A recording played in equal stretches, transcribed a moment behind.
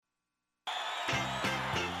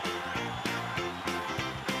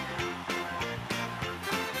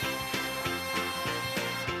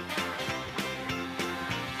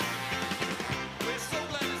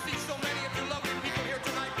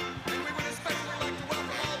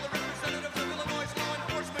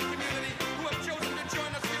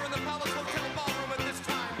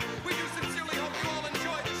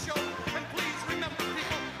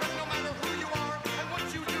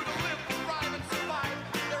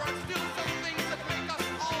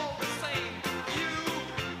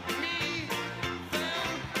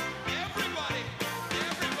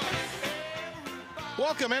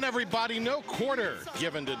Welcome in, everybody. No quarter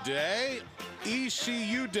given today.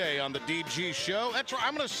 ECU Day on the DG Show. That's right.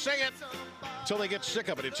 I'm going to say it until they get sick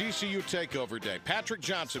of it. It's ECU Takeover Day. Patrick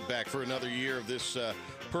Johnson back for another year of this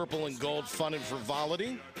purple and gold fun and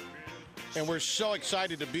frivolity. And we're so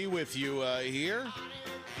excited to be with you here.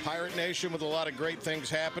 Pirate Nation with a lot of great things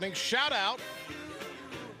happening. Shout out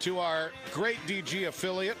to our great DG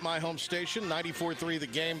affiliate, my home station, 94.3 The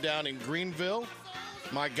Game down in Greenville.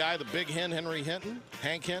 My guy, the big hen,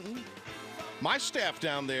 Hank Hinton. My staff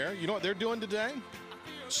down there, you know what they're doing today?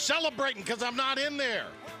 Celebrating because I'm not in there.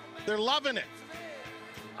 They're loving it.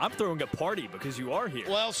 I'm throwing a party because you are here.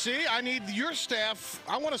 Well, see, I need your staff.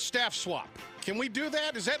 I want a staff swap. Can we do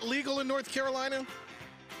that? Is that legal in North Carolina?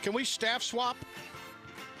 Can we staff swap?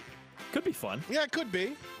 Could be fun. Yeah, it could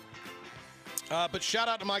be. But shout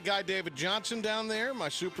out to my guy, David Johnson, down there, my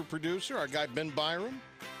super producer, our guy, Ben Byram.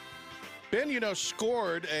 Ben,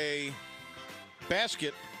 scored a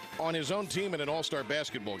basket on his own team in an all-star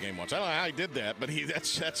basketball game once. I don't know how he did that, but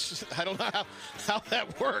that's I don't know how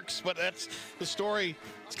that works, but that's the story.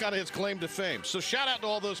 It's kind of his claim to fame. So shout out to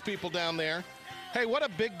all those people down there. Hey, what a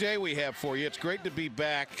big day we have for you. It's great to be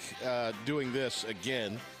back doing this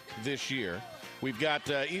again this year. We've got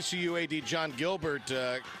ECU AD John Gilbert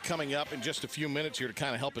coming up in just a few minutes here to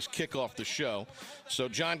kind of help us kick off the show. So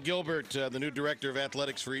John Gilbert, the new director of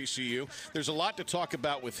athletics for ECU, there's a lot to talk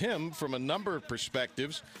about with him from a number of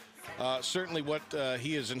perspectives. Certainly what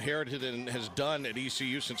he has inherited and has done at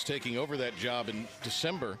ECU since taking over that job in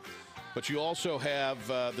December. But you also have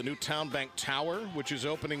the new Town Bank Tower, which is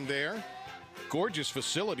opening there. Gorgeous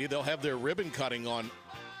facility. They'll have their ribbon cutting on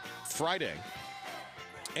Friday.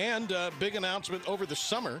 And a big announcement over the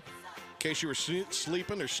summer, in case you were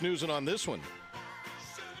sleeping or snoozing on this one.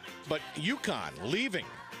 But UConn leaving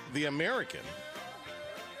the American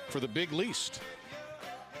for the Big Least.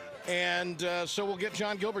 And so we'll get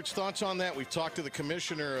John Gilbert's thoughts on that. We've talked to the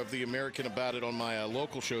commissioner of the American about it on my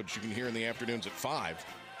local show that you can hear in the afternoons at 5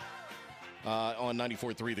 on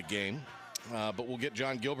 94.3 The Game. But we'll get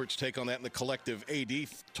John Gilbert's take on that and the collective AD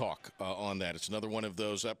talk on that. It's another one of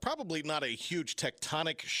those, probably not a huge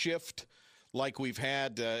tectonic shift like we've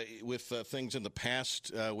had with things in the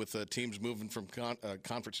past with teams moving from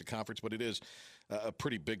conference to conference, but it is a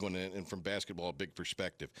pretty big one, and from basketball, a big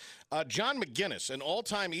perspective. John McGinnis, an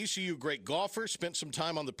all-time ECU great golfer, spent some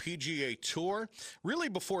time on the PGA Tour. Really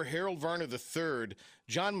before Harold Varner III,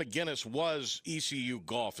 John McGinnis was ECU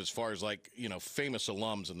golf as far as famous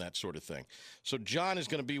alums and that sort of thing. So John is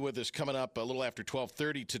going to be with us coming up a little after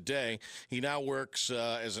 12:30 today. He now works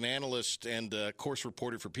as an analyst and course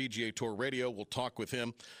reporter for PGA Tour Radio. We'll talk with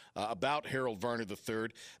him about Harold Varner III.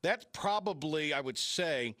 That's probably, I would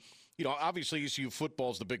say, obviously ECU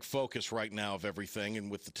football is the big focus right now of everything,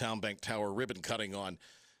 and with the Town Bank Tower ribbon cutting on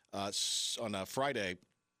Friday,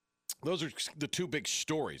 those are the two big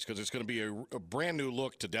stories because it's going to be a brand new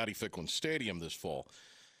look to Dowdy Ficklen Stadium this fall.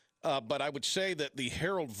 But I would say that the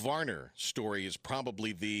Harold Varner story is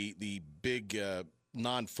probably the big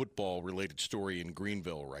non-football related story in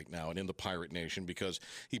Greenville right now and in the Pirate Nation because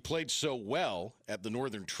he played so well at the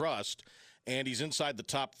Northern Trust. And he's inside the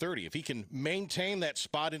top 30. If he can maintain that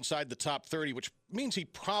spot inside the top 30, which means he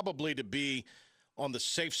probably, to be on the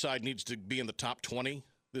safe side, needs to be in the top 20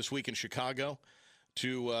 this week in Chicago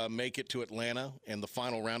to make it to Atlanta and the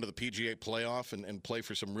final round of the PGA playoff and play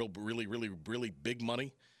for some really big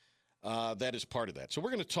money. That is part of that. So we're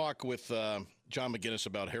going to talk with John McGinnis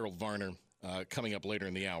about Harold Varner coming up later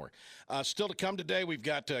in the hour. Still to come today, we've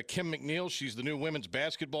got Kim McNeil. She's the new women's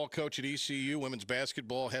basketball coach at ECU. Women's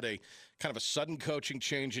basketball had a kind of a sudden coaching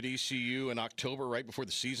change at ECU in October, right before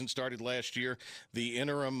the season started last year. The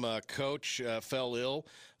interim coach fell ill.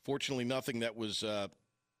 Fortunately, nothing that was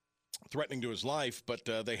threatening to his life,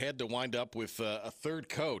 but they had to wind up with a third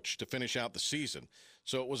coach to finish out the season.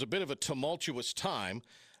 So it was a bit of a tumultuous time.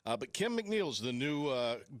 But Kim McNeil is the new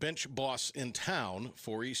bench boss in town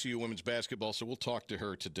for ECU women's basketball, so we'll talk to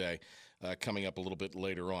her today coming up a little bit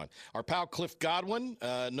later on. Our pal Cliff Godwin,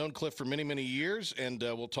 known Cliff for many, many years, and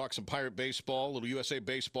we'll talk some Pirate baseball, a little USA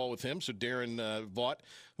baseball with him. So Darren Vaught,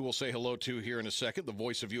 who we'll say hello to here in a second, the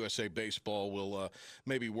voice of USA baseball, will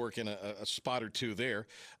maybe work in a spot or two there.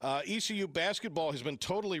 ECU basketball has been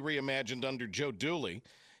totally reimagined under Joe Dooley.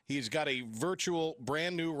 He's got a virtual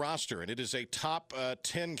brand new roster, and it is a top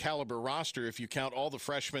 10 caliber roster if you count all the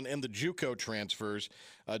freshmen and the JUCO transfers.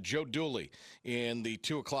 Joe Dooley in the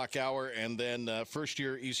 2 o'clock hour, and then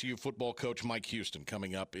first-year ECU football coach Mike Houston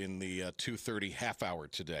coming up in the 2:30 half hour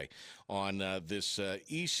today on this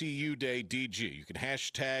ECU Day DG. You can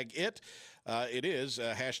hashtag it. It is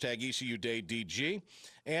hashtag ECU Day DG.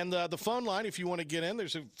 And the phone line, if you want to get in,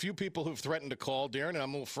 there's a few people who've threatened to call, Darren, and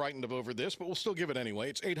I'm a little frightened over this, but we'll still give it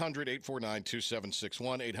anyway. It's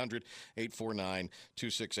 800-849-2761,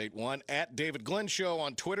 800-849-2681. At David Glenn Show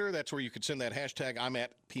on Twitter. That's where you could send that hashtag. I'm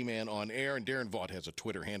at P-Man on air, and Darren Vaught has a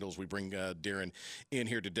Twitter handle as we bring Darren in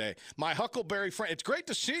here today. My Huckleberry friend, it's great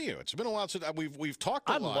to see you. It's been a while since we've talked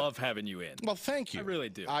a lot. I love having you in. Well, thank you. I really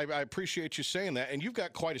do. I appreciate you saying that. And you've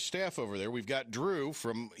got quite a staff over there. We've got Drew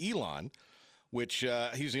from Elon, which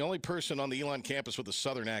he's the only person on the Elon campus with a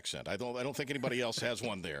Southern accent. I don't think anybody else has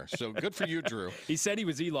one there. So good for you, Drew. He said he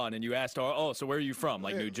was Elon, and you asked, "Oh, so where are you from?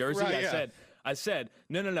 Like New Jersey?" Right, I said,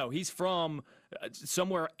 no. He's from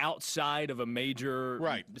somewhere outside of a major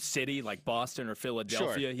city like Boston or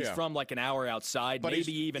Philadelphia. Sure, he's from like an hour outside, but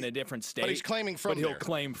maybe even a different state. But he's claiming from there. But he'll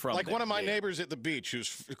claim from like there. one of my neighbors at the beach who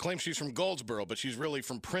claims she's from Goldsboro, but she's really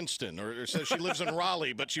from Princeton, or says she lives in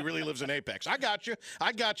Raleigh, but she really lives in Apex. I got you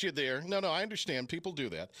there. No, I understand. People do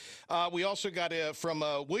that. We also got from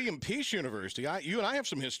William Peace University. You and I have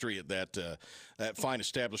some history at that fine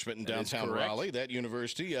establishment in downtown Raleigh, that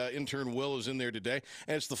university. Intern Will is in there today.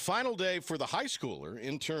 And it's the final day for the high schooler,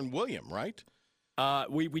 intern William, right?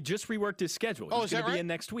 We just reworked his schedule. He's going to be in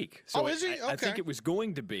next week. So is he? Okay. I think it was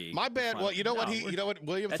going to be. My bad. Well, you know what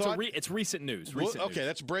William thought? It's recent news. Okay,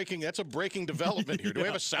 that's breaking. That's a breaking development here. Do we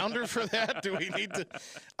have a sounder for that? Do we need to?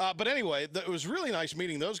 But anyway, it was really nice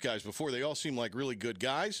meeting those guys before. They all seem like really good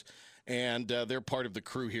guys. And they're part of the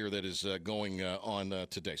crew here that is going on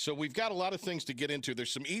today. So we've got a lot of things to get into.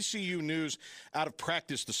 There's some ECU news out of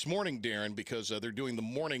practice this morning, Darren, because they're doing the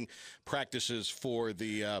morning practices for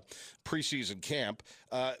the preseason camp.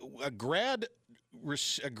 A graduate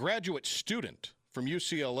student from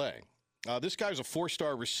UCLA, this guy's a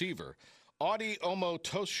four-star receiver, Audi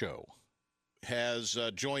Omotosho, has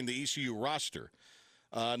joined the ECU roster.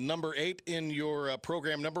 Number 8 in your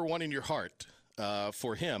program, number 1 in your heart.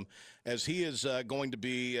 For him, as he is going to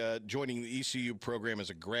be joining the ECU program as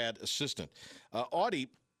a grad assistant. Audi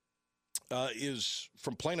is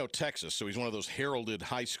from Plano, Texas, so he's one of those heralded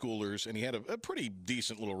high schoolers, and he had a pretty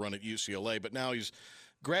decent little run at UCLA, but now he's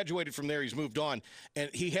graduated from there, he's moved on, and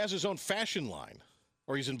he has his own fashion line,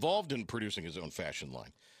 or he's involved in producing his own fashion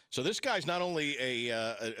line. So this guy's not only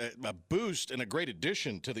a boost and a great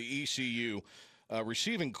addition to the ECU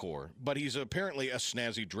receiving corps, but he's apparently a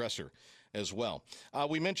snazzy dresser as well.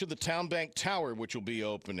 We mentioned the Town Bank Tower, which will be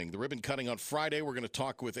opening. The ribbon cutting on Friday. We're going to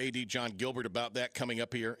talk with A.D. John Gilbert about that coming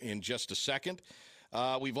up here in just a second.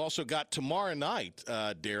 We've also got tomorrow night,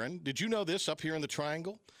 Darren. Did you know this up here in the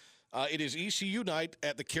Triangle? It is ECU night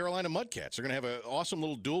at the Carolina Mudcats. They're going to have an awesome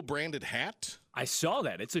little dual-branded hat. I saw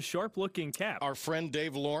that. It's a sharp-looking cap. Our friend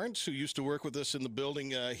Dave Lawrence, who used to work with us in the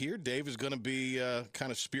building here, Dave is going to be kind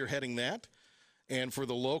of spearheading that. And for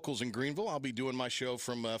the locals in Greenville, I'll be doing my show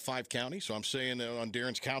from 5 County. So I'm staying on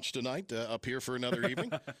Darren's couch tonight up here for another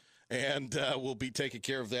evening. And we'll be taking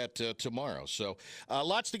care of that tomorrow. So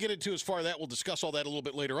lots to get into as far as that. We'll discuss all that a little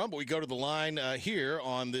bit later on. But we go to the line here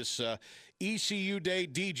on this ECU Day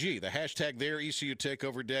DG, the hashtag there, ECU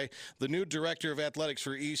Takeover Day. The new director of athletics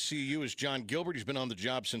for ECU is John Gilbert. He's been on the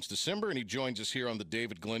job since December, and he joins us here on the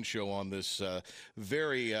David Glenn Show on this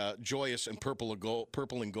very joyous and purple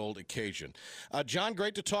and gold occasion. John,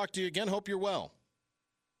 great to talk to you again. Hope you're well.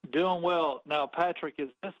 Doing well. Now, Patrick, is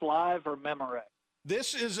this live or Memorex?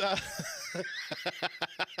 This is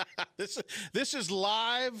this is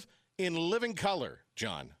live in living color,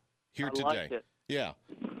 John. Here today. Like it. Yeah.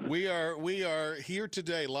 We are here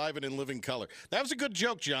today live and in living color. That was a good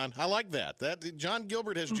joke, John. I like that. John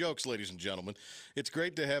Gilbert has jokes, ladies and gentlemen. It's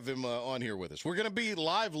great to have him on here with us. We're going to be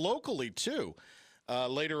live locally too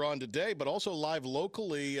later on today, but also live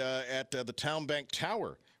locally at the Town Bank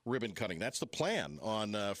Tower ribbon cutting. That's the plan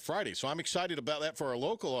on Friday. So I'm excited about that for our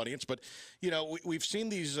local audience. But, you know, we've seen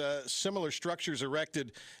these similar structures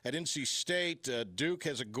erected at NC State. Duke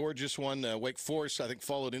has a gorgeous one. Wake Forest, I think,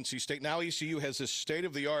 followed NC State. Now ECU has this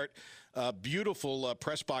state-of-the-art, beautiful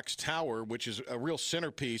press box tower, which is a real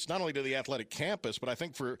centerpiece, not only to the athletic campus, but I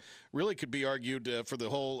think really could be argued for the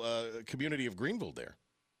whole community of Greenville there.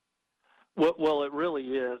 Well, it really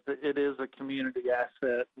is. It is a community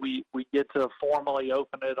asset. We get to formally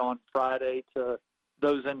open it on Friday to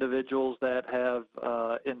those individuals that have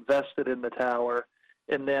invested in the tower.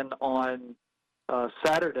 And then on this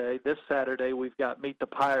Saturday, we've got Meet the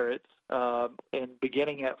Pirates. And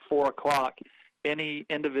beginning at 4 o'clock, any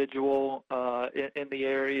individual in the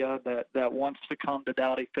area that wants to come to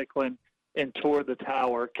Dowdy-Ficklen and tour the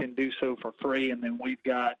tower can do so for free. And then we've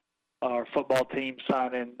got our football team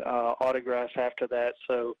signing autographs after that.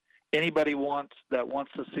 So anybody wants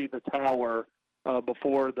to see the tower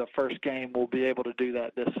before the first game. We'll be able to do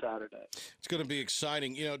that this Saturday. It's going to be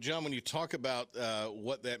exciting. You know, John, when you talk about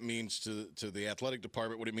what that means to the athletic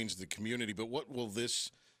department, what it means to the community, but what will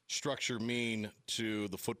this structure mean to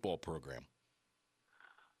the football program?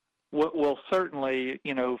 Well, certainly,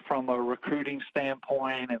 you know, from a recruiting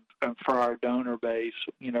standpoint and for our donor base,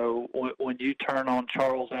 you know, when you turn on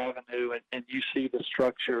Charles Avenue and you see the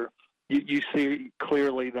structure, you see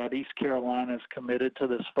clearly that East Carolina is committed to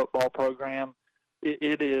this football program.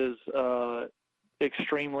 It is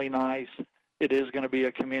extremely nice. It is going to be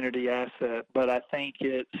a community asset, but I think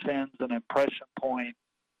it sends an impression point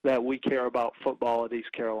that we care about football at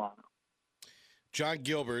East Carolina. John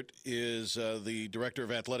Gilbert is the director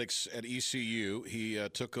of athletics at ECU. He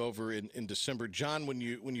took over in December. John, when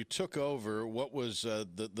you took over, what was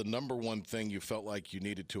the number one thing you felt like you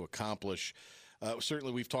needed to accomplish?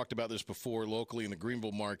 Certainly, we've talked about this before locally in the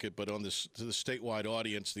Greenville market, but on this to the statewide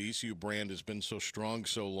audience, the ECU brand has been so strong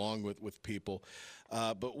so long with people.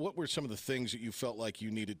 But what were some of the things that you felt like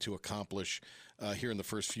you needed to accomplish here in the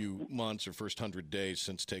first few months or first 100 days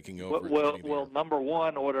since taking over? Well, number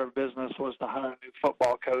one order of business was to hire a new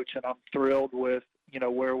football coach, and I'm thrilled with, you know,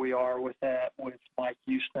 where we are with that with Mike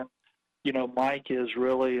Houston. You know, Mike is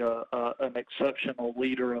really an exceptional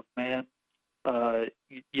leader of men.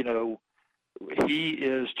 You know, he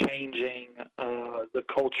is changing the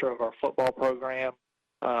culture of our football program.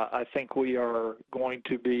 I think we are going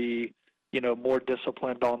to be, you know, more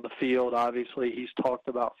disciplined on the field. Obviously, he's talked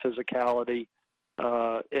about physicality.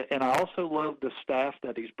 And I also love the staff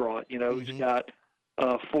that he's brought. You know, He's got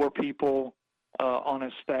 4 people on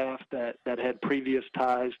his staff that had previous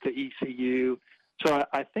ties to ECU. So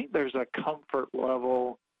I think there's a comfort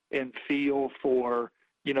level and feel for,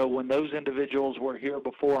 you know, when those individuals were here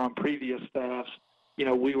before on previous staffs, you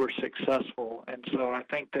know, we were successful. And so I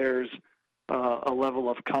think there's a level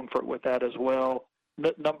of comfort with that as well.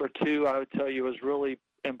 Number 2, I would tell you, is really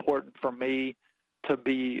important for me to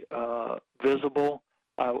be visible.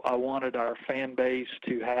 I wanted our fan base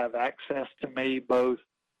to have access to me, both,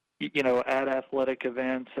 you know, at athletic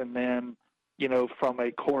events and then, you know, from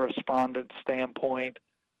a correspondence standpoint.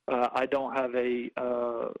 I don't have a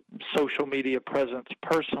social media presence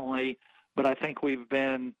personally, but I think we've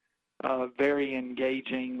been very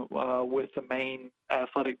engaging with the main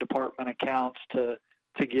athletic department accounts to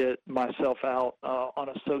get myself out on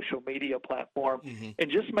a social media platform,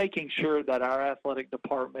 and just making sure that our athletic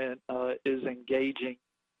department is engaging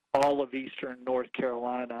all of Eastern North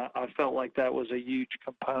Carolina. I felt like that was a huge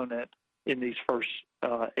component in these first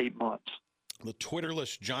 8 months. The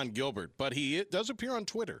Twitterless John Gilbert, but he does appear on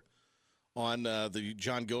Twitter on the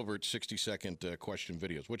John Gilbert 60-second question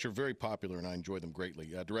videos, which are very popular, and I enjoy them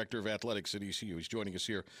greatly. Director of Athletics at ECU. He's joining us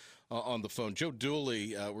here on the phone. Joe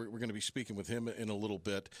Dooley, we're going to be speaking with him in a little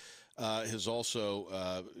bit, has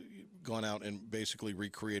also gone out and basically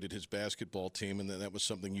recreated his basketball team, and that was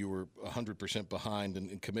something you were 100% behind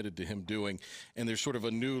and committed to him doing. And there's sort of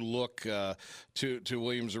a new look to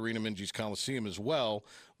Williams Arena Minges Coliseum as well,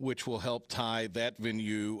 which will help tie that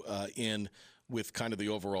venue in with kind of the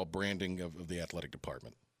overall branding of the athletic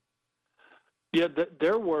department. Yeah,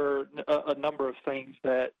 there were a number of things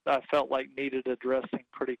that I felt like needed addressing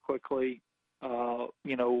pretty quickly.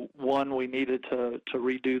 You know, one, we needed to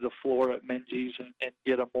redo the floor at Minges and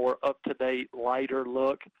get a more up-to-date, lighter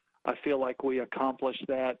look. I feel like we accomplished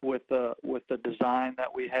that with the design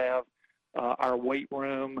that we have. Our weight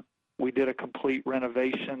room, we did a complete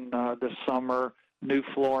renovation this summer, new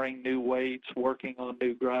flooring, new weights, working on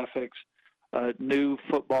new graphics. New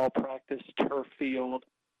football practice turf field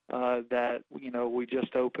that, you know, we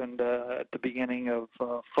just opened at the beginning of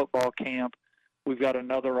football camp. We've got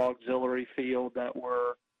another auxiliary field that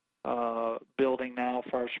we're building now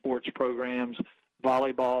for our sports programs.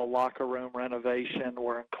 Volleyball locker room renovation.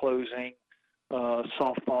 We're enclosing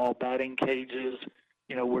softball batting cages.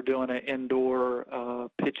 You know, we're doing an indoor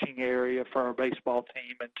pitching area for our baseball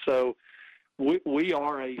team. And so we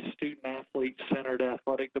are a student-athlete-centered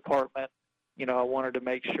athletic department. You know, I wanted to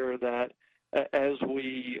make sure that as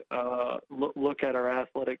we look at our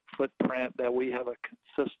athletic footprint, that we have a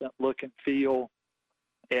consistent look and feel,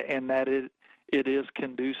 and that it is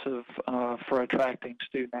conducive for attracting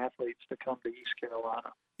student athletes to come to East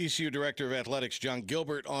Carolina. ECU Director of Athletics John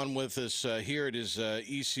Gilbert on with us here. It is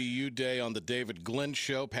ECU Day on the David Glenn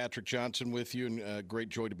Show. Patrick Johnson with you, and great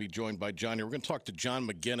joy to be joined by John here. We're going to talk to John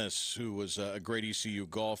McGinnis, who was a great ECU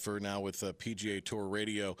golfer, now with PGA Tour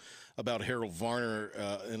Radio, about Harold Varner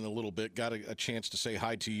in a little bit. Got a chance to say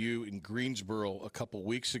hi to you in Greensboro a couple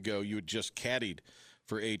weeks ago. You had just caddied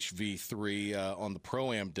for HV3 on the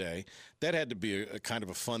Pro-Am day. That had to be a kind of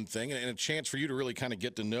a fun thing and a chance for you to really kind of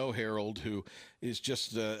get to know Harold, who is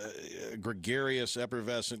just a gregarious,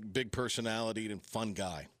 effervescent, big personality and fun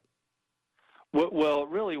guy. Well, it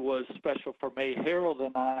really was special for me. Harold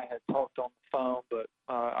and I had talked on the phone, but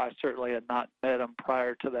I certainly had not met him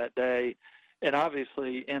prior to that day. And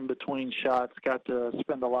obviously, in between shots, got to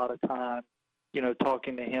spend a lot of time,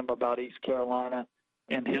 talking to him about East Carolina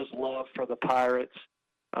and his love for the Pirates.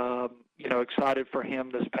 Excited for him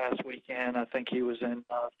this past weekend. I think he was in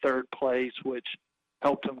third place, which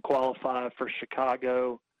helped him qualify for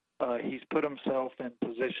Chicago. He's put himself in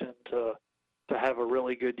position to have a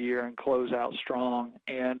really good year and close out strong.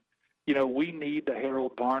 And, we need the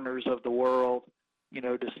Harold Varners of the world,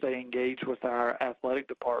 to stay engaged with our athletic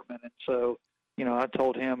department. And so, I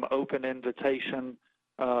told him open invitation.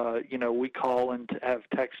 We call and have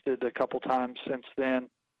texted a couple times since then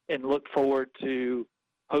and look forward to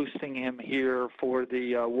hosting him here for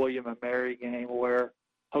the William & Mary game, where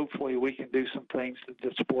hopefully we can do some things to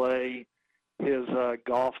display his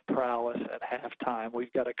golf prowess at halftime.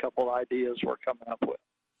 We've got a couple ideas we're coming up with.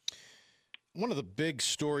 One of the big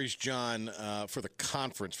stories, John, for the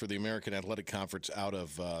conference, for the American Athletic Conference, out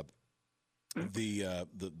of the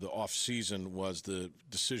off season was the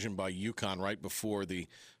decision by UConn right before the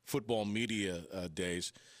football media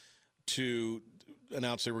days to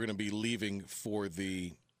announce they were going to be leaving for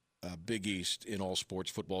the Big East in all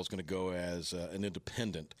sports. Football is going to go as an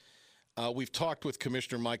independent. We've talked with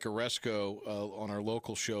Commissioner Mike Oresco on our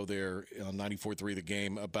local show there on 94.3 The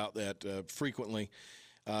Game about that frequently.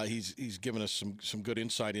 He's given us some good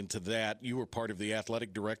insight into that. You were part of the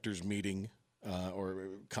athletic directors meeting or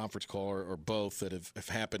conference call or both that have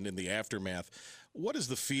happened in the aftermath. What is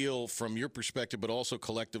the feel from your perspective, but also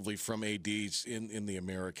collectively from ADs in the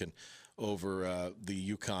American over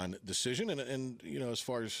the UConn decision? And as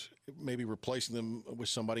far as maybe replacing them with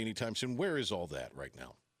somebody anytime soon, where is all that right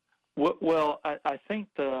now? Well, I think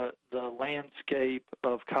the landscape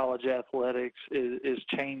of college athletics is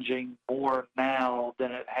changing more now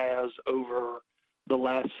than it has over the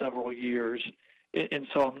last several years. And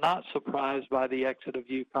so I'm not surprised by the exit of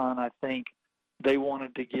UConn. I think they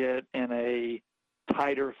wanted to get in a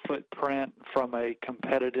tighter footprint from a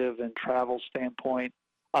competitive and travel standpoint.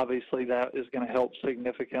 Obviously, that is going to help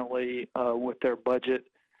significantly with their budget.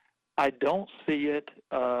 I don't see it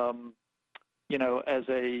as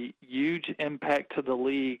a huge impact to the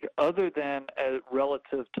league other than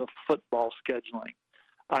relative to football scheduling.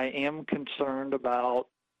 I am concerned about,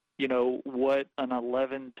 what an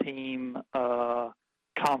 11-team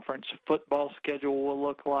conference football schedule will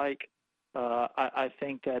look like. I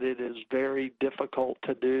think that it is very difficult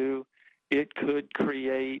to do. It could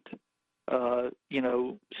create,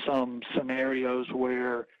 some scenarios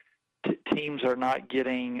where teams are not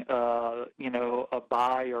getting, a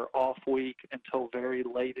bye or off week until very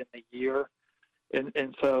late in the year.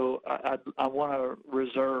 And so I want to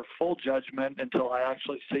reserve full judgment until I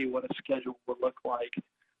actually see what a schedule will look like.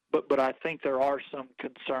 But I think there are some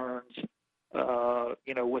concerns,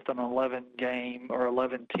 with an 11-game or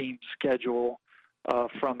 11-team schedule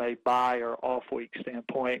from a bye or off week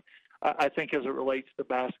standpoint. I think as it relates to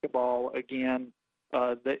basketball, again,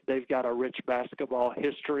 they've got a rich basketball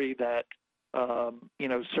history that,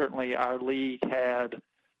 certainly our league had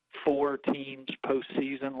 4 teams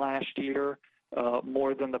postseason last year,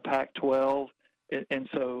 more than the Pac-12. And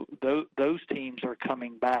so those teams are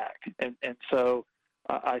coming back. And so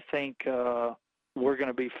I think we're going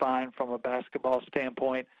to be fine from a basketball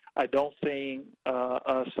standpoint. I don't see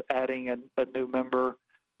us adding a new member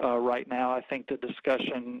right now. I think the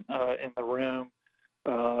discussion in the room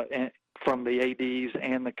and from the ADs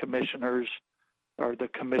and the commissioners or the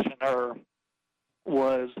commissioner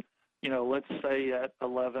was, let's stay at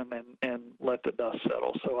 11 and let the dust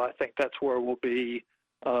settle. So I think that's where we'll be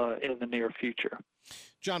in the near future.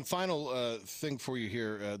 John, final thing for you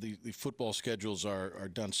here. The football schedules are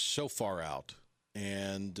done so far out,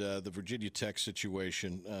 and the Virginia Tech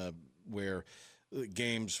situation where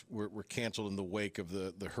games were canceled in the wake of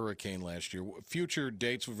the hurricane last year. Future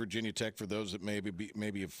dates with Virginia Tech for those that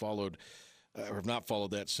maybe have followed or have not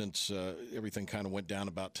followed that since everything kind of went down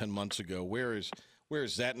about 10 months ago. Where is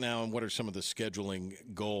that now, and what are some of the scheduling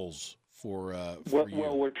goals for you?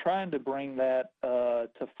 Well, we're trying to bring that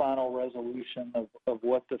to final resolution of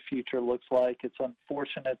what the future looks like. It's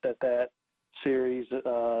unfortunate that series,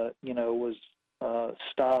 was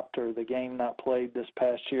stopped or the game not played this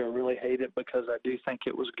past year. I really hate it because I do think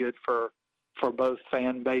it was good for both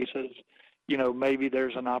fan bases. Maybe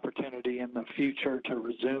there's an opportunity in the future to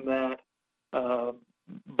resume that.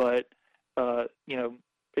 But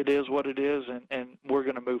it is what it is, and we're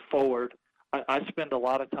going to move forward. I spend a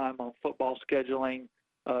lot of time on football scheduling,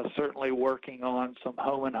 certainly working on some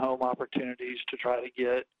home-and-home opportunities to try to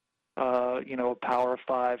get, a Power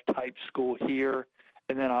 5 type school here.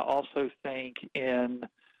 And then I also think in,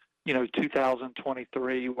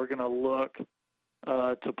 2023, we're going to look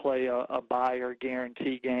to play a buy or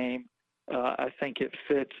guarantee game. I think it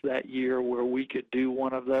fits that year where we could do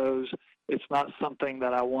one of those. It's not something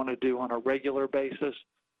that I want to do on a regular basis,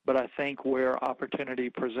 but I think where opportunity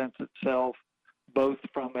presents itself, both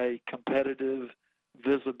from a competitive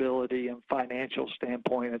visibility and financial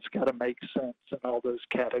standpoint, it's got to make sense in all those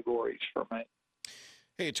categories for me.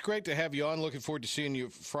 Hey, it's great to have you on. Looking forward to seeing you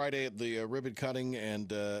Friday at the ribbon cutting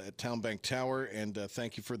and at Town Bank Tower. And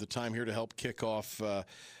thank you for the time here to help kick off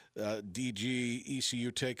DG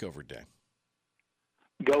ECU Takeover Day.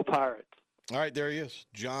 Go Pirates. All right, there he is,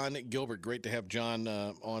 John Gilbert. Great to have John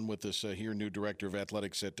on with us here, new director of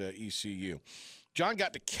athletics at ECU. John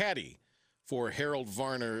got to caddy for Harold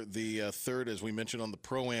Varner the third, as we mentioned, on the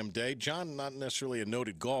Pro-Am Day. John, not necessarily a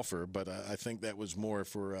noted golfer, but I think that was more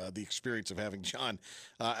for the experience of having John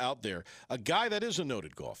out there. A guy that is a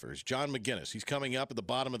noted golfer is John McGinnis. He's coming up at the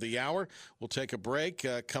bottom of the hour. We'll take a break,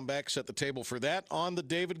 come back, set the table for that on the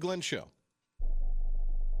David Glenn Show.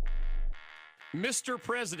 Mr.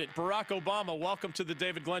 President Barack Obama, welcome to the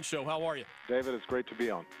David Glenn Show. How are you? David, it's great to be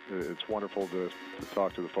on. It's wonderful to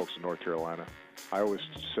talk to the folks in North Carolina. I always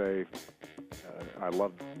say I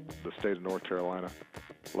love the state of North Carolina,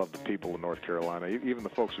 love the people of North Carolina. Even the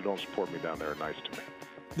folks who don't support me down there are nice to me.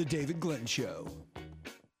 The David Glenn Show.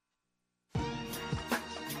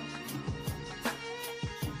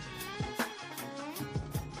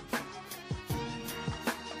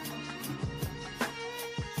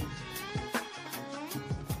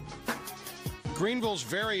 Greenville's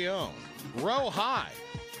very own Row High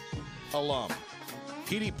alum,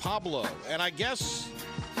 Petey Pablo. And I guess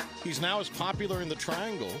he's now as popular in the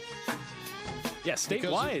Triangle. Yeah,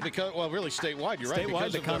 statewide. Well, really statewide, you're right.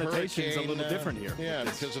 Statewide, the connotation's a little different here. Yeah,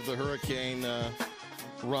 because of the Hurricane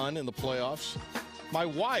run in the playoffs. My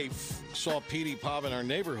wife saw Petey Pab in our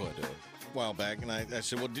neighborhood a while back, and I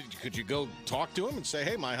said, well, could you go talk to him and say,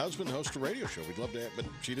 hey, my husband hosts a radio show. We'd love to have, but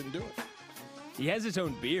she didn't do it. He has his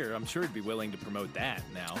own beer. I'm sure he'd be willing to promote that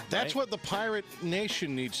now. That's what the Pirate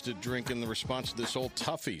Nation needs to drink in the response to this old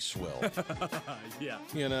Tuffy swill. Yeah.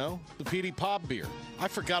 You know, the Petey Pab beer. I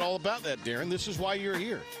forgot all about that, Darren. This is why you're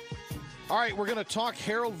here. All right, we're going to talk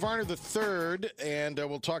Harold Varner III, and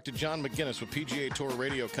we'll talk to John McGinnis with PGA Tour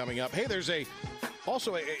Radio coming up. Hey, there's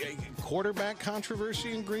also a quarterback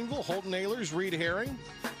controversy in Greenville. Holton Ahlers, Reed Herring.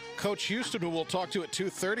 Coach Houston, who we'll talk to at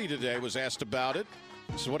 2:30 today, was asked about it.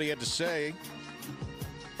 This is what he had to say.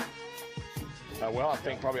 Well, I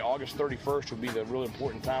think probably August 31st would be the really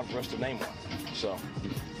important time for us to name one. So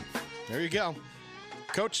there you go.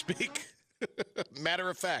 Coach speak. Matter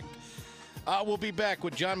of fact. We'll be back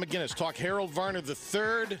with John McGinnis. Talk Harold Varner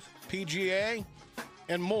III, PGA,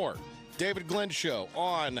 and more. David Glenn Show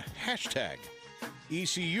on hashtag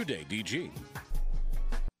ECU Day DG.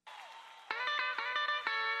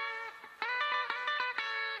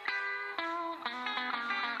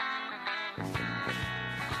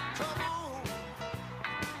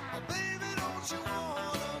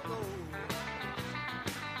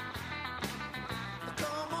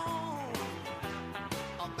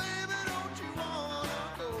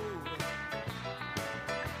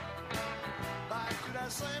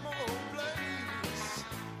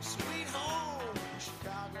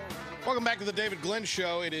 Welcome back to the David Glenn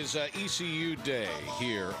Show. It is ECU Day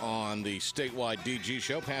here on the statewide DG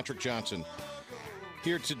Show. Patrick Johnson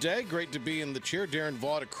here today. Great to be in the chair. Darren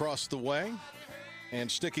Vaught across the way.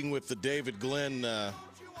 And sticking with the David Glenn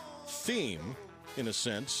theme, in a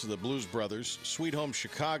sense, the Blues Brothers, Sweet Home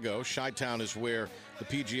Chicago. Chi-Town is where the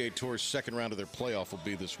PGA Tour's second round of their playoff will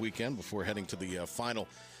be this weekend before heading to the final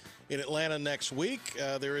in Atlanta next week.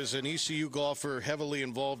 There is an ECU golfer heavily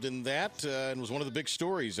involved in that and was one of the big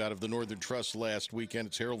stories out of the Northern Trust last weekend.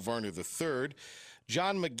 It's Harold Varner III.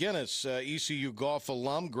 John McGinnis, ECU golf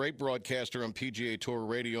alum, great broadcaster on PGA Tour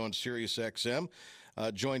Radio and Sirius XM,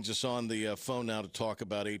 joins us on the phone now to talk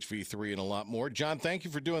about HV3 and a lot more. John, thank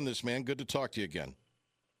you for doing this, man. Good to talk to you again.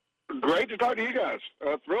 Great to talk to you guys.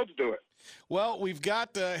 Thrilled to do it. Well, we've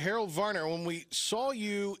got Harold Varner. When we saw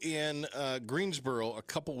you in Greensboro a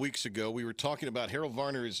couple weeks ago, we were talking about Harold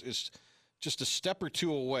Varner is just a step or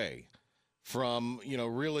two away from,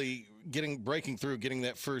 really breaking through, getting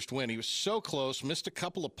that first win. He was so close, missed a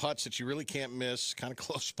couple of putts that you really can't miss, kind of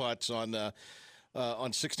close putts on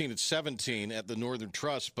 16 and 17 at the Northern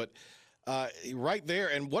Trust. But right there.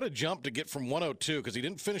 And what a jump to get from 102, because he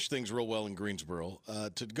didn't finish things real well in Greensboro,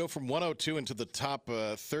 to go from 102 into the top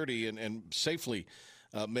 30 and safely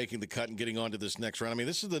making the cut and getting on to this next round. I mean,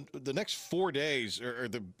 this is the next 4 days are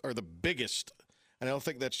the biggest. And I don't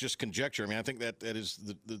think that's just conjecture. I mean, I think that is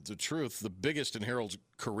the truth, the biggest in Harold's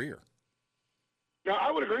career. Yeah,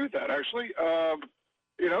 I would agree with that, actually.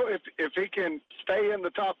 If he can stay in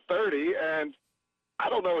the top 30, and I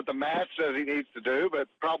don't know what the math says he needs to do, but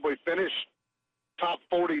probably finish top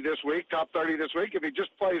 40 this week, top 30 this week. If he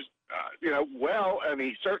just plays, well, and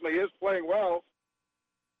he certainly is playing well,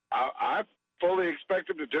 I fully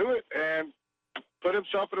expect him to do it and put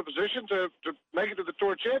himself in a position to make it to the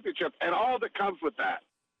Tour Championship, and all that comes with that.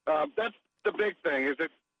 That's the big thing, is that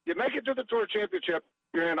you make it to the Tour Championship,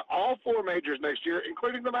 you're in all 4 majors next year,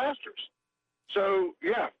 including the Masters. So,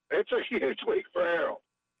 yeah, it's a huge week for Harold.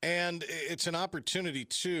 And it's an opportunity,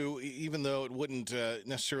 too, even though it wouldn't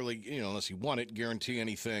necessarily, unless he won it, guarantee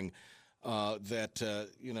anything like the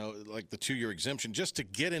 2-year exemption, just to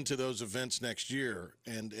get into those events next year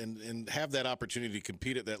and have that opportunity to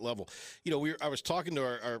compete at that level. I was talking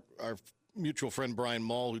to our mutual friend Brian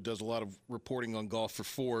Mull, who does a lot of reporting on golf for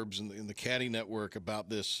Forbes and the Caddy Network, about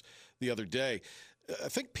this the other day. I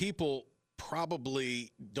think people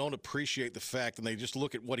probably don't appreciate the fact, and they just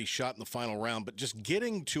look at what he shot in the final round, but just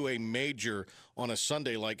getting to a major on a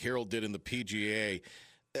Sunday like Harold did in the PGA,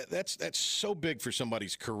 that's so big for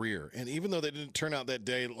somebody's career. And even though they didn't turn out that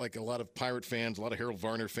day like a lot of Pirate fans, a lot of Harold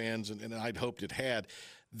Varner fans, and I'd hoped it had,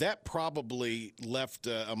 that probably left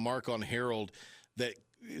a mark on Harold that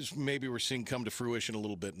is maybe we're seeing come to fruition a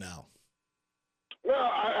little bit now. Well,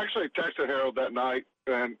 I actually texted Harold that night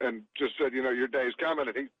and just said, your day's coming,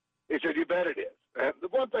 and he said, you bet it is. And the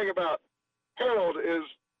one thing about Harold is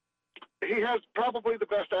he has probably the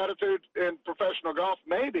best attitude in professional golf,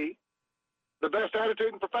 maybe the best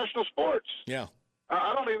attitude in professional sports. Yeah.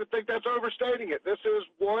 I don't even think that's overstating it. This is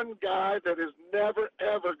one guy that is never,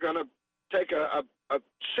 ever going to take a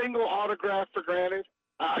single autograph for granted.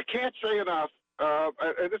 I can't say enough.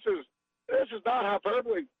 And this is not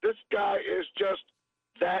hyperbole. This guy is just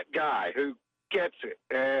that guy who gets it.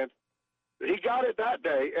 And he got it that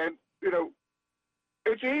day. And,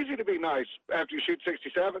 it's easy to be nice after you shoot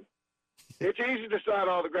 67. It's easy to sign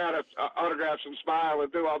all the autographs and smile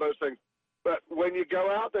and do all those things. But when you go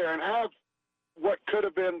out there and have what could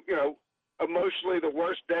have been, emotionally the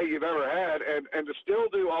worst day you've ever had, and to still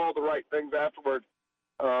do all the right things afterward,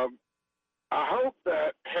 I hope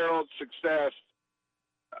that Harold's success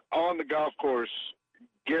on the golf course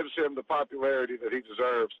gives him the popularity that he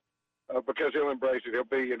deserves, because he'll embrace it. He'll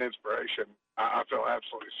be an inspiration. I feel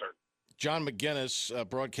absolutely certain. John McGinnis,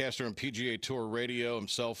 broadcaster on PGA Tour Radio,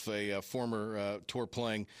 himself a former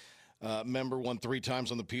tour-playing member, won 3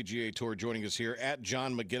 times on the PGA Tour, joining us here at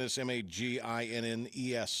John McGinnis,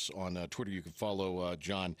 MAGINNES on Twitter. You can follow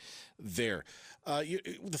John there.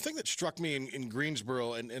 The thing that struck me in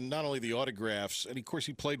Greensboro, and not only the autographs, and of course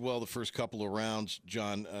he played well the first couple of rounds,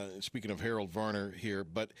 John, speaking of Harold Varner here,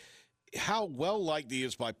 but how well liked he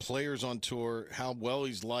is by players on tour, how well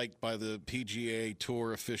he's liked by the PGA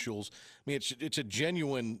Tour officials. I mean, it's a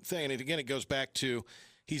genuine thing. And again, it goes back to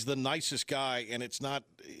he's the nicest guy, and it's not,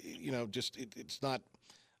 it's not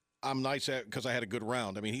I'm nice because I had a good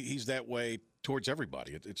round. I mean, he's that way towards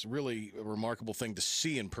everybody. It's really a remarkable thing to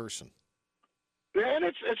see in person. Yeah, and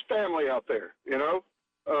it's family out there,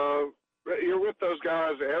 You're with those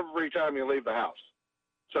guys every time you leave the house.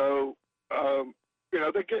 So,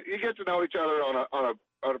 you get to know each other on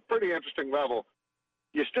a pretty interesting level.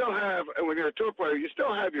 You still have, and when you're a tour player, you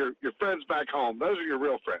still have your friends back home. Those are your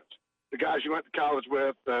real friends, the guys you went to college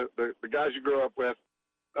with, the guys you grew up with,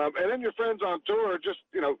 and then your friends on tour are just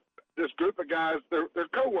this group of guys. They're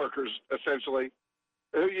coworkers essentially,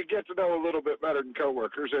 who you get to know a little bit better than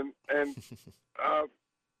coworkers, and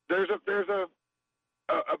there's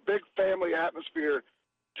a big family atmosphere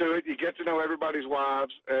to it. You get to know everybody's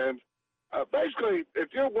wives, and basically, if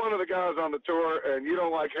you're one of the guys on the tour and you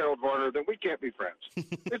don't like Harold Varner, then we can't be friends.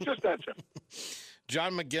 It's just that simple.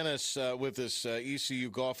 John McGinnis with this ECU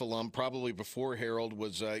golf alum, probably before Harold,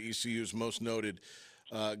 was ECU's most noted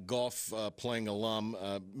golf playing alum,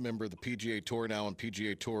 member of the PGA Tour now on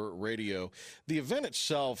PGA Tour Radio. The event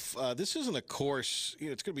itself, this isn't a course,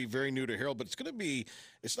 it's going to be very new to Harold, but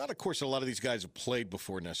it's not a course that a lot of these guys have played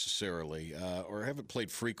before necessarily or haven't played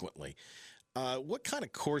frequently. What kind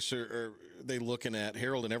of course are they looking at,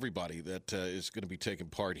 Harold and everybody, that is going to be taking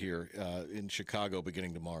part here in Chicago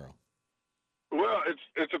beginning tomorrow? Well,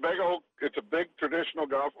 it's a big traditional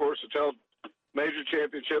golf course. It's held major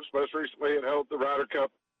championships. Most recently, it held the Ryder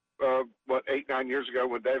Cup, 8-9 years ago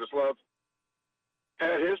when Davis Love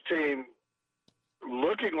had his team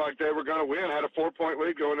looking like they were going to win, had a 4-point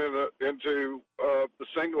lead going into the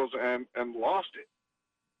singles and lost it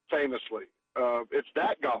famously. It's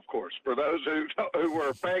that golf course. For those who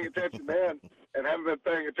were paying attention then and haven't been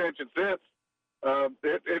paying attention since,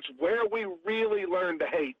 it's where we really learned to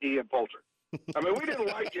hate Ian Poulter. I mean, we didn't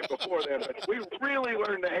like him before then, but we really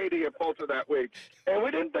learned to hate Ian Poulter that week. And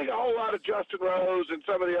we didn't think a whole lot of Justin Rose and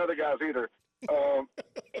some of the other guys either. So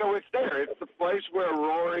it's there. It's the place where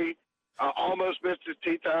Rory almost missed his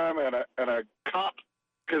tee time and a cop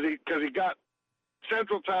because he got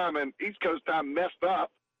Central Time and East Coast time messed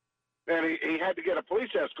up, and he had to get a police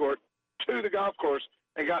escort to the golf course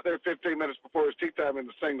and got there 15 minutes before his tee time in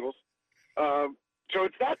the singles. So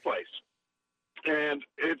it's that place. And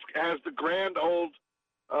it has the grand old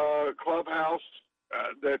clubhouse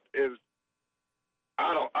that is,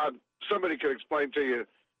 somebody could explain to you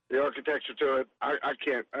the architecture to it. I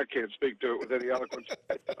can't speak to it with any eloquence.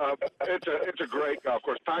 It's a great golf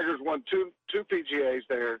course. Tiger's won two PGAs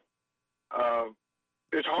there.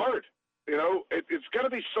 It's hard. You know, it's going to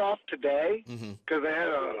be soft today because they had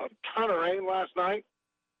a ton of rain last night.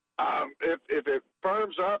 If it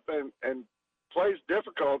firms up and plays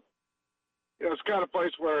difficult, you know, it's the kind of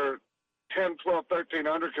place where 10, 12, 13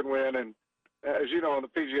 under can win. And as you know, on the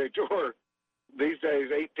PGA Tour, these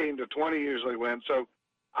days 18 to 20 usually win. So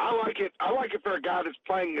I like it. I like it for a guy that's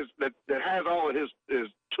playing that has all of his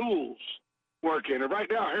tools working. And right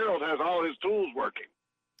now, Harold has all his tools working.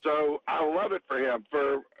 So I love it for him.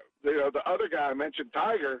 For the other guy I mentioned,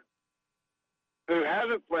 Tiger, who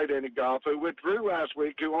hasn't played any golf, who withdrew last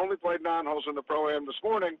week, who only played 9 holes in the Pro-Am this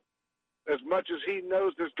morning, as much as he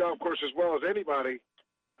knows this golf course as well as anybody,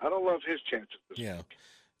 I don't love his chances this week.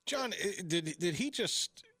 John, did he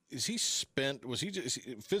just – is he spent – was he just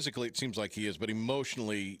 – physically it seems like he is, but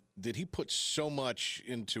emotionally, did he put so much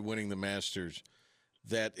into winning the Masters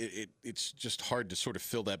that it's just hard to sort of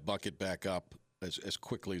fill that bucket back up as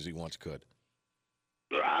quickly as he once could?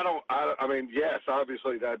 I mean, yes,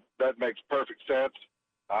 obviously that makes perfect sense.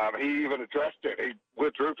 He even addressed it. He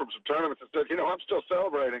withdrew from some tournaments and said, I'm still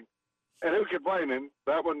celebrating. And who could blame him?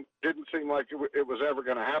 That one didn't seem like it was ever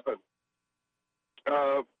going to happen.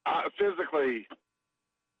 Physically,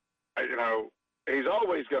 he's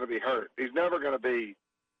always going to be hurt. He's never going to be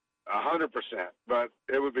 100%. But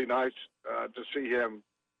it would be nice to see him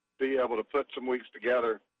be able to put some weeks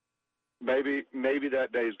together. Maybe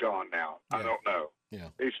that day's gone now. Yeah. I don't know. Yeah.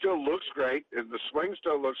 He still looks great, and the swing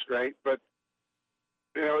still looks great. But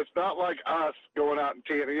it's not like us going out and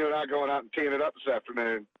teeing it up this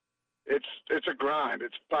afternoon. It's a grind.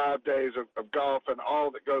 It's 5 days of golf and all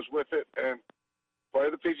that goes with it. And play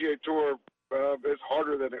the PGA Tour is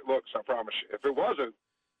harder than it looks, I promise you. If it wasn't,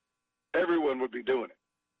 everyone would be doing it.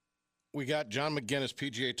 We got John McGinnis,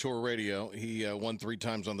 PGA Tour Radio. He won 3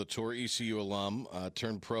 times on the tour, ECU alum,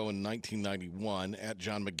 turned pro in 1991. At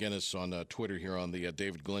John McGinnis on Twitter here on the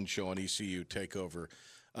David Glenn Show on ECU Takeover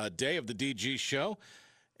Day of the DG Show.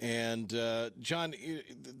 And, John,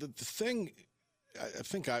 the thing – I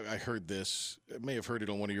think I heard this. I may have heard it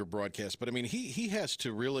on one of your broadcasts, but I mean, he has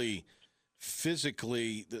to really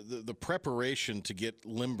physically the preparation to get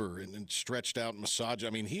limber and stretched out and massage. I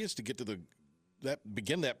mean, he has to get to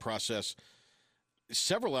begin that process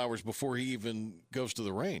several hours before he even goes to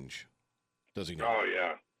the range. Does he not? Oh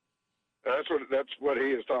yeah, that's what he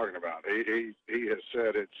is talking about. He has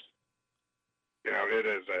said it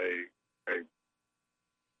is a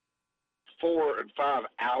 4 and 5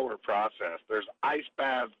 hour process. There's ice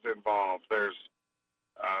baths involved. There's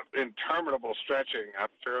interminable stretching. I'm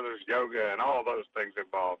sure there's yoga and all those things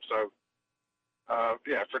involved. So,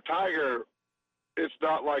 for Tiger, it's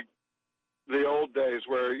not like the old days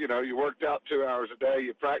where, you worked out 2 hours a day,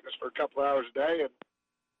 you practiced for a couple hours a day, and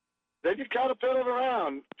then you kind of fiddled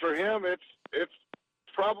around. For him, it's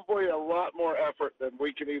probably a lot more effort than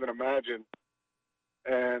we can even imagine.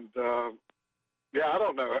 And, I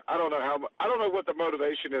don't know. I don't know what the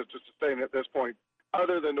motivation is to sustain it at this point,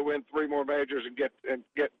 other than to win 3 more majors and get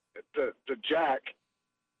to Jack.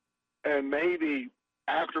 And maybe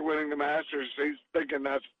after winning the Masters, he's thinking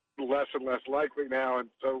that's less and less likely now. And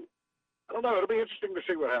so, I don't know. It'll be interesting to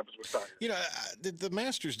see what happens with Tiger. The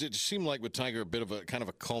Masters did seem like with Tiger a bit of a kind of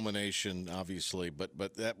a culmination, obviously,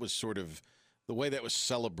 but that was sort of the way that was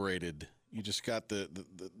celebrated. You just got the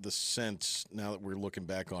sense, now that we're looking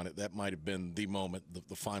back on it, that might have been the moment,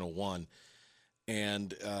 the final one.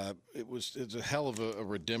 And it's a hell of a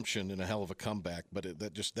redemption and a hell of a comeback, but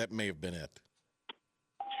that may have been it.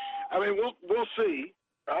 I mean, we'll see.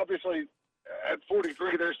 Obviously, at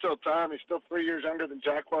 43, there's still time. He's still 3 years younger than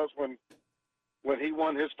Jack was when he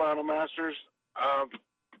won his final Masters.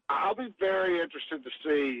 I'll be very interested to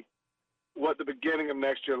see what the beginning of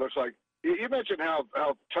next year looks like. You mentioned how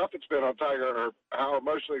tough it's been on Tiger, or how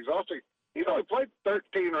emotionally exhausting. He's only played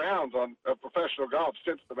 13 rounds on professional golf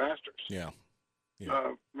since the Masters. Yeah.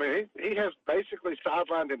 I mean, he has basically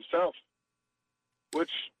sidelined himself,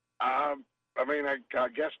 which, I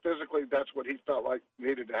guess physically that's what he felt like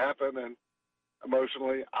needed to happen, and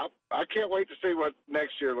emotionally, I can't wait to see what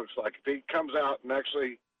next year looks like. If he comes out and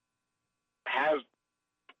actually has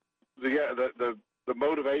the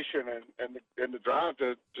motivation and the drive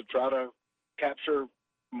to try to capture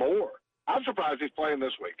more. I'm surprised he's playing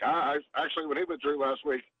this week. I actually, when he withdrew last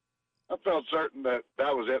week, I felt certain that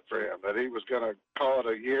was it for him, that he was going to call it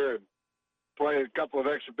a year and play a couple of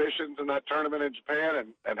exhibitions in that tournament in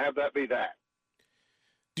Japan and have that be that.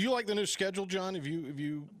 Do you like the new schedule, John? Have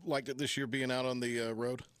you liked it this year, being out on the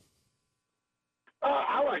road?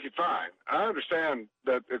 I like it fine. I understand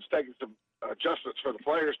that it's taking some adjustments for the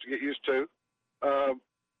players to get used to,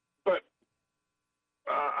 but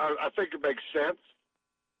I think it makes sense.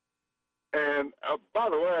 And by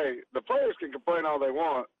the way, the players can complain all they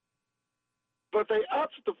want, but they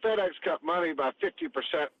upped the FedEx Cup money by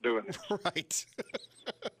 50% doing this. Right.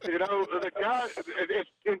 You know, the guy,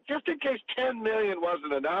 just in case $10 million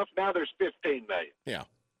wasn't enough, now there's $15 million. Yeah.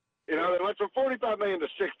 You know, they went from $45 million to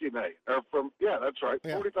 $60 million, that's right,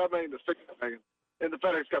 yeah. $45 million to $60 million in the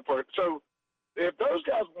FedEx Cup part. So if those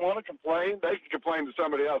guys want to complain, they can complain to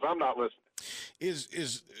somebody else. I'm not listening.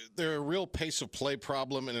 Is there a real pace of play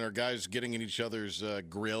problem, and are guys getting in each other's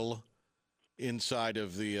grill inside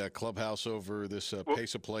of the clubhouse over this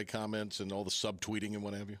pace of play comments and all the subtweeting and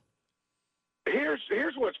what have you?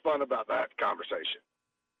 Here's what's fun about that conversation.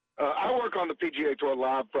 I work on the PGA Tour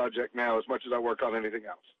Live project now as much as I work on anything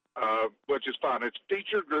else, which is fun. It's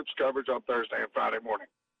featured groups coverage on Thursday and Friday morning.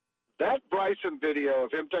 That Bryson video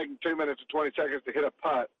of him taking 2 minutes and 20 seconds to hit a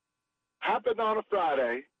putt happened on a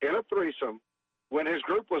Friday in a threesome when his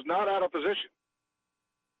group was not out of position.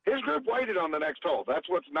 His group waited on the next hole. That's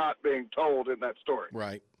what's not being told in that story.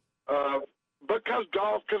 Right. Because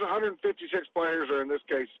 156 players, or in this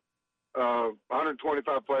case,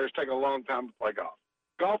 125 players, take a long time to play golf.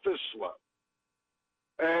 Golf is slow.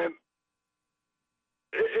 And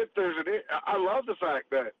I love the fact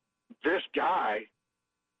that this guy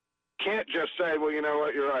can't just say, well, you know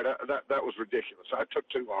what, you're right, that was ridiculous. I took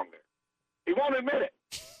too long there. He won't admit it.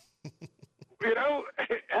 You know,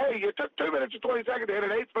 hey, you took 2 minutes and 20 seconds to hit an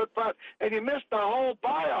 8-foot putt, and you missed the hole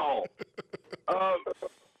by a hole.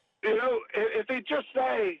 You know, if he just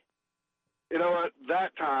say, you know what,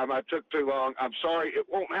 that time I took too long, I'm sorry, it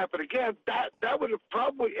won't happen again, that would have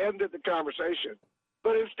probably ended the conversation.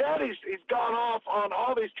 But instead, he's gone off on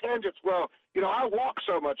all these tangents. Well, you know, I walk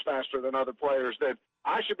so much faster than other players that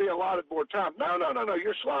I should be allotted more time. No,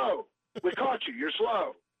 you're slow. We caught you. You're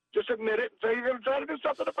slow. Just admit it and say you're going to try to do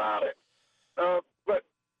something about it. But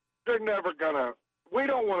they're never going to. We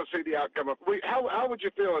don't want to see the outcome of. How would you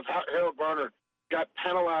feel if Harold Varner got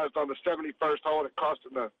penalized on the 71st hole and it cost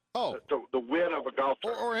him the win of a golf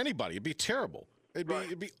tournament? Or anybody? It'd be terrible.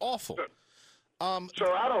 It'd be awful.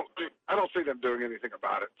 So I don't see them doing anything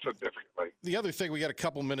about it significantly. The other thing, we got a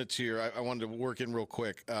couple minutes here. I wanted to work in real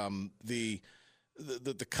quick. The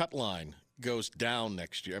cut line goes down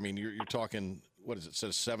next year. I mean, you're talking, what is it,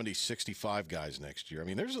 says 70, 65 guys next year. I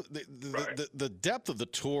mean, there's the depth of the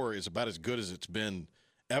tour is about as good as it's been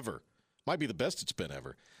ever. Might be the best it's been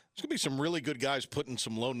ever. There's going to be some really good guys putting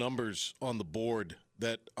some low numbers on the board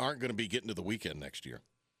that aren't going to be getting to the weekend next year.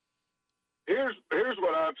 Here's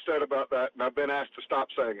what I've said about that, and I've been asked to stop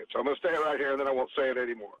saying it. So I'm going to say it right here, and then I won't say it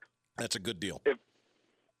anymore. That's a good deal. If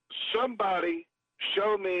somebody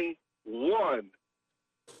show me one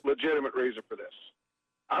legitimate reason for this.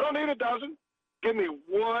 I don't need a dozen. Give me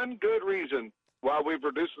one good reason why we've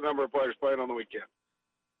reduced the number of players playing on the weekend.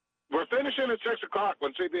 We're finishing at 6 o'clock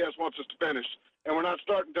when CBS wants us to finish, and we're not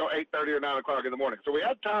starting until 8:30 or 9 o'clock in the morning. So we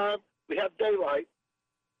have time. We have daylight.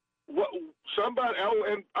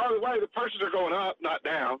 And by the way, the purses are going up, not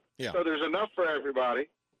down. Yeah. So there's enough for everybody.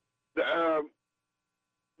 There's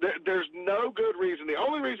no good reason. The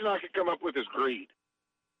only reason I could come up with is greed.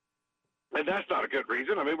 And that's not a good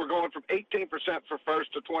reason. I mean, we're going from 18% for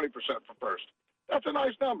first to 20% for first. That's a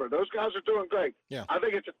nice number. Those guys are doing great. Yeah. I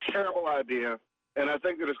think it's a terrible idea, and I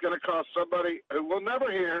think that it's going to cost somebody who will never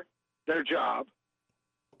hear their job.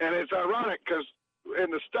 And it's ironic because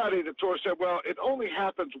in the study, the tour said, well, it only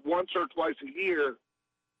happens once or twice a year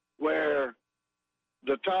where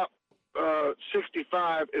the top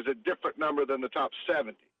 65 is a different number than the top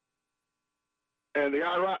 70. And the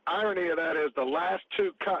irony of that is the last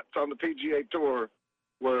two cuts on the PGA Tour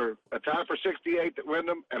were a tie for 68th at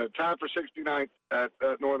Wyndham and a tie for 69th at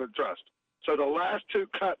Northern Trust. So the last two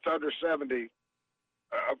cuts under 70,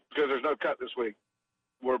 because there's no cut this week,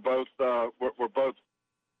 were both would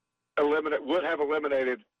have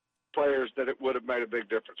eliminated players that it would have made a big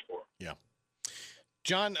difference for. Yeah.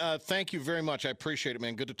 John, thank you very much. I appreciate it,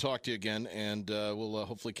 man. Good to talk to you again, and we'll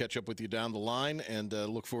hopefully catch up with you down the line, and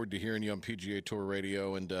look forward to hearing you on PGA Tour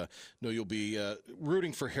Radio, and know you'll be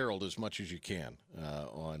rooting for Harold as much as you can.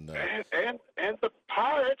 And the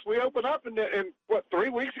Pirates, we open up in what, 3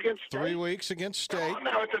 weeks against State? 3 weeks against State. Oh,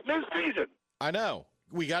 no, it's a new season. I know.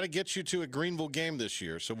 We got to get you to a Greenville game this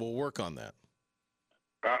year, so we'll work on that.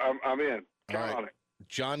 I'm in. Count on it.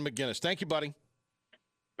 John McGinnis. Thank you, buddy.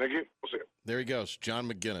 Thank you. We'll see you. There he goes, John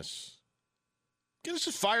McGinnis. McGinnis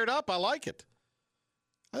is fired up. I like it.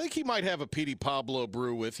 I think he might have a Petey Pablo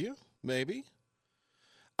brew with you, maybe.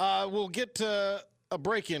 We'll get a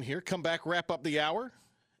break in here, come back, wrap up the hour,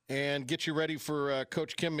 and get you ready for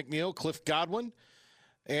Coach Kim McNeil, Cliff Godwin,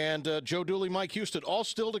 and Joe Dooley, Mike Houston, all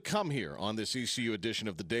still to come here on this ECU edition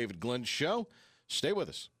of the David Glenn Show. Stay with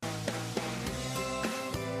us.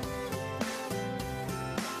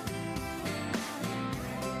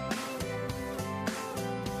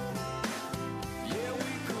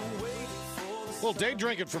 Well, day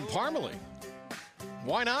drinking from Parmalee.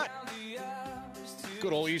 Why not?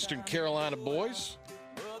 Good old Eastern Carolina boys.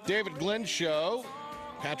 David Glenn Show.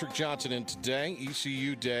 Patrick Johnson in today.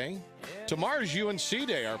 ECU Day. Tomorrow's UNC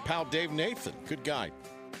Day. Our pal Dave Nathan. Good guy.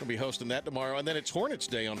 We'll be hosting that tomorrow. And then it's Hornets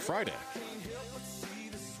Day on Friday.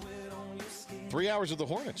 3 hours of the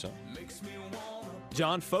Hornets, huh?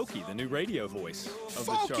 John Foky, the new radio voice of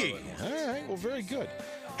the Charlotte Hornets. All right. Well, very good.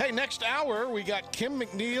 Hey, next hour, we got Kim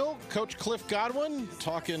McNeil, Coach Cliff Godwin,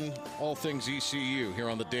 talking all things ECU here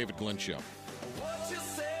on the David Glenn Show.